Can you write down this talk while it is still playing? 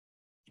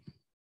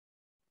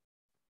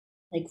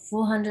like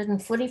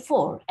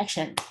 444,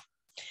 action.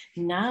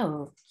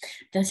 Now,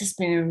 this has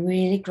been a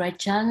really great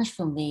challenge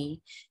for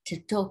me to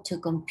talk to a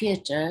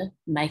computer,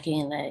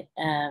 making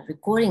a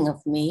recording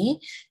of me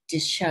to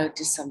show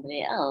to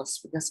somebody else,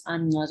 because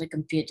I'm not a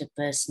computer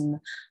person.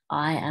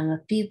 I am a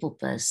people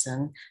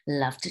person,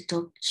 love to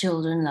talk to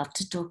children, love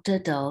to talk to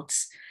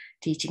adults,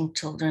 teaching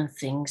children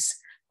things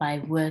by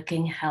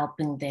working,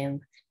 helping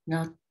them,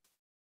 not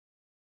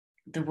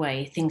the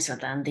way things are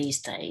done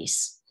these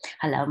days.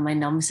 Hallo, my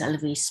naam is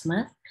Eloise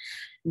Smith.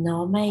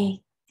 Na my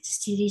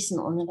studies in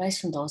onderwys,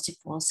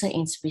 fondasiefase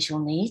en special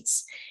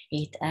needs,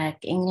 het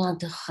ek Engeland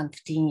toe gegaan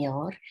vir 10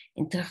 jaar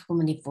en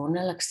teruggekom in die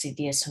wonderlikste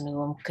idees van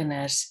hoe om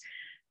kinders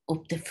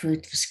op te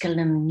voed,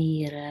 verskillende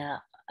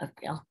maniere.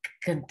 Elke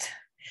kind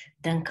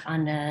dink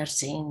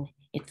anders en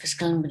het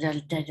verskillende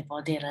modaliteite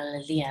waardeur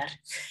hulle leer.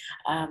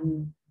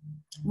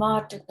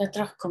 Maar toe ek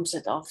terugkom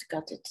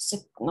Suid-Afrika, het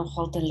ek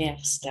nogal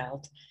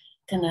teleurgesteld.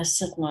 Kinders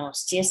sit maar nog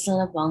steeds in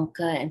hulle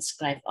banke en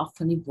skryf af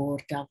van die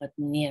bord af wat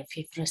meneer of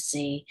juffrou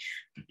sê,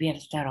 probeer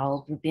dit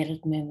herhaal, probeer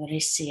dit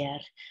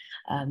memoriseer.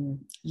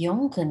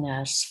 Jong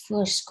kinders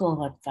voor skool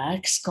wat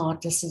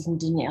werkskaarte sit en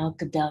doen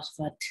elke dag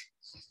wat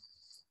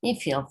nie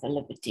veel vir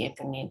hulle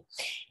beteken nie.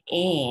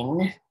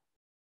 En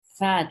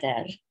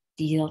verder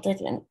die hele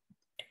tyd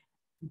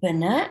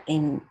binne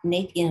en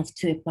net 1 of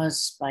 2 pas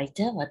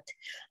buite wat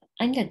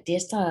eintlik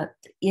deesdae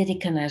eet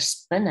die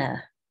kinders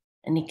binne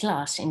in die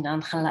klas en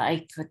dan gaan hulle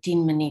uit vir 10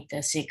 minute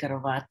seker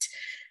of wat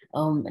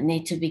om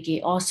net 'n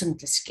bietjie asem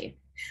te skep.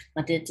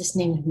 Maar dit is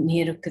nie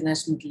meer hoe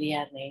kinders moet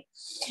leer nie.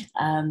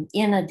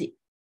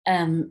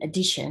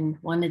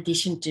 One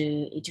addition to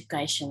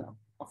education,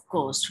 of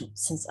course,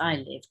 since I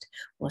lived,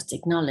 was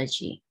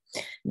technology.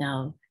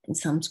 Now, in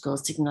some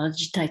schools,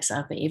 technology takes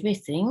over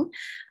everything.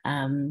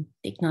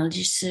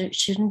 Technology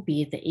shouldn't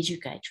be the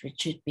educator. It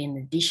should be an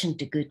addition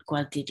to good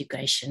quality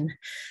education.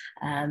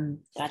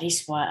 That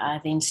is why I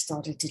then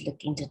started to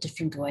look into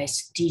different ways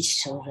to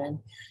teach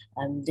children,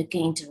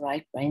 looking into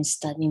right brain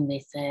study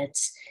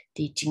methods,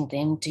 teaching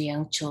them to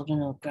young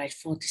children or grade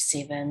 4 to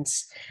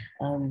 7s,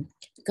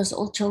 because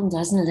all children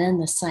doesn't learn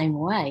the same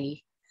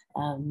way.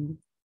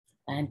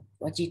 And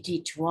what you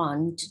teach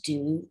one to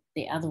do,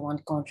 the other one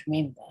can't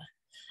remember.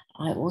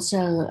 I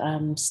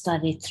also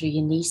studied through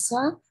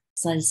UNISA,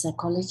 studied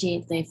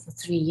psychology there for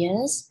 3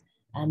 years,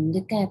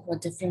 looking at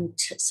what different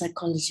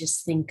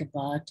psychologists think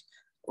about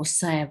or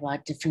say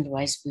about different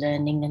ways of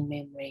learning and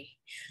memory.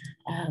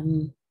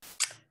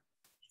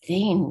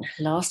 Then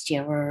last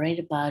year I read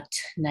about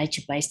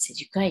nature-based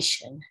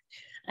education,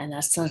 and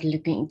I started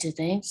looking into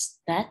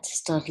that,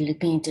 started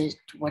looking into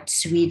what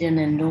Sweden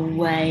and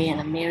Norway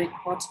and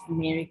parts of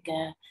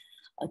America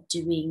are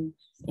doing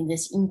in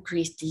this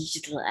increased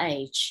digital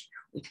age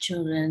with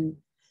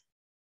children.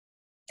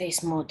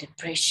 There's more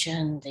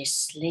depression,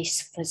 there's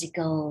less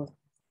physical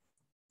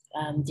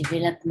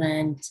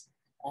development,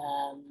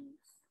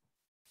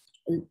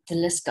 the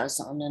list goes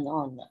on and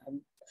on.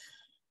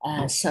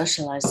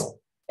 Social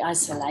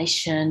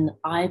isolation,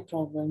 eye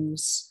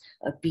problems,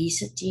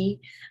 obesity,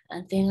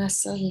 and then I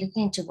started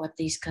looking into what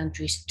these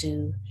countries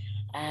do,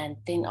 and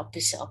then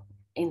obviously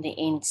in the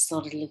end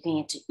started looking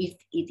into if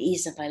it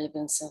is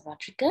available in South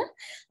Africa,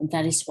 and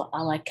that is what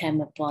I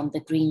came upon,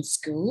 the Green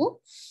School.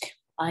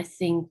 I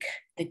think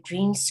the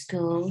Green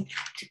School,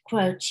 to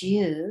quote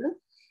you,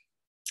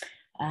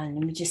 let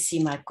me just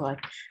see my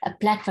quote, 'n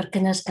plek waar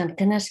kinders kan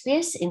kinders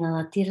wees en 'n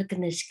natuurlike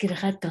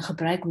nuuskierigheid kan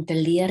gebruik om te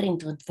leer en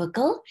te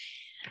ontwikkel.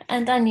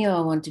 And I knew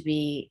I want to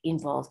be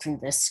involved in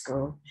this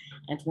school.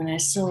 And when I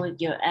saw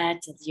your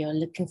ad that you're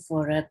looking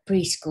for a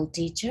preschool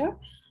teacher,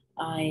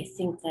 I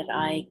think that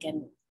I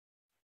can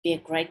be a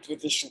great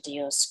addition to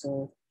your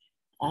school.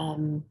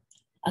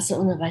 As 'n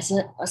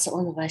onderwyser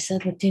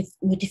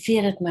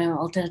motiveer dit my om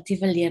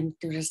alternatiewe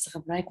leermetodes te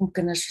gebruik om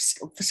kinders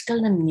op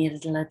verskillende maniere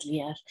te laat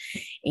leer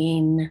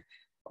en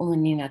om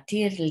in die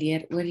natuur te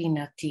leer oor die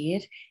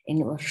natuur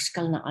en oor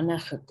verskillende ander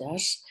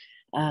goeders.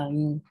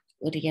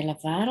 Oor die hele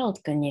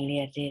wêreld kan jy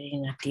leer deur die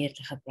natuur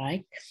te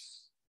gebruik.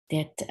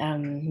 Dit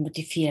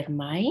motiveer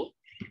my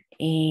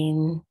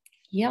en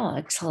ja,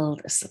 ek sal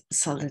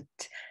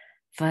dit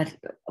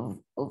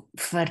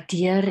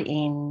waardeer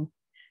en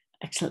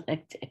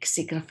ek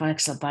seker van ek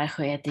sal baie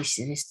goeie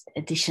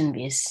addition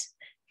wees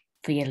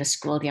vir julle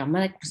skool.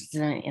 Jammer, ek moes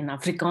dit in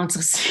Afrikaans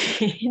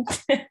gesê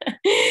het.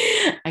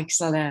 Ek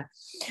sal 'n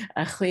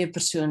goeie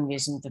persoon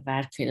wees om te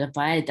werk vir julle.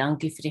 Baie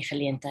dankie vir die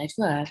geleentheid,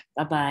 hoor.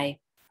 Bye bye.